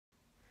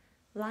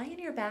Lie on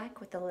your back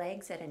with the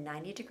legs at a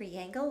 90-degree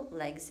angle,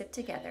 legs zipped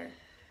together.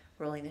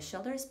 Rolling the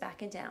shoulders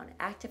back and down.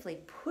 Actively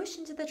push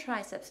into the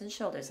triceps and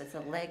shoulders as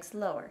the legs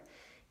lower.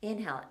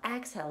 Inhale,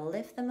 exhale,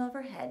 lift them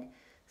overhead.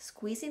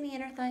 Squeezing the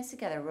inner thighs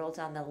together, roll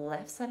down the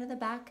left side of the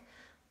back,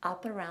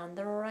 up around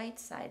the right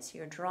side. So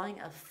you're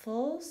drawing a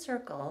full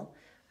circle,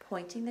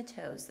 pointing the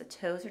toes. The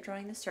toes are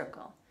drawing the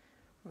circle.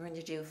 We're going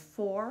to do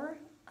 4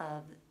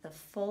 of the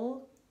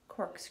full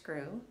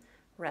corkscrew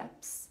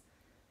reps.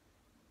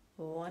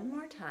 One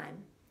more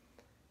time.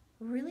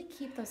 Really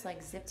keep those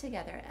legs zipped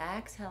together.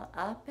 Exhale,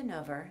 up and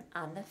over.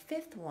 On the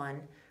 5th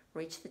one,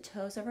 reach the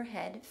toes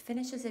overhead.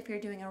 Finish as if you're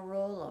doing a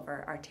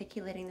rollover,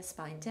 articulating the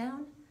spine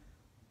down,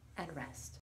 and rest.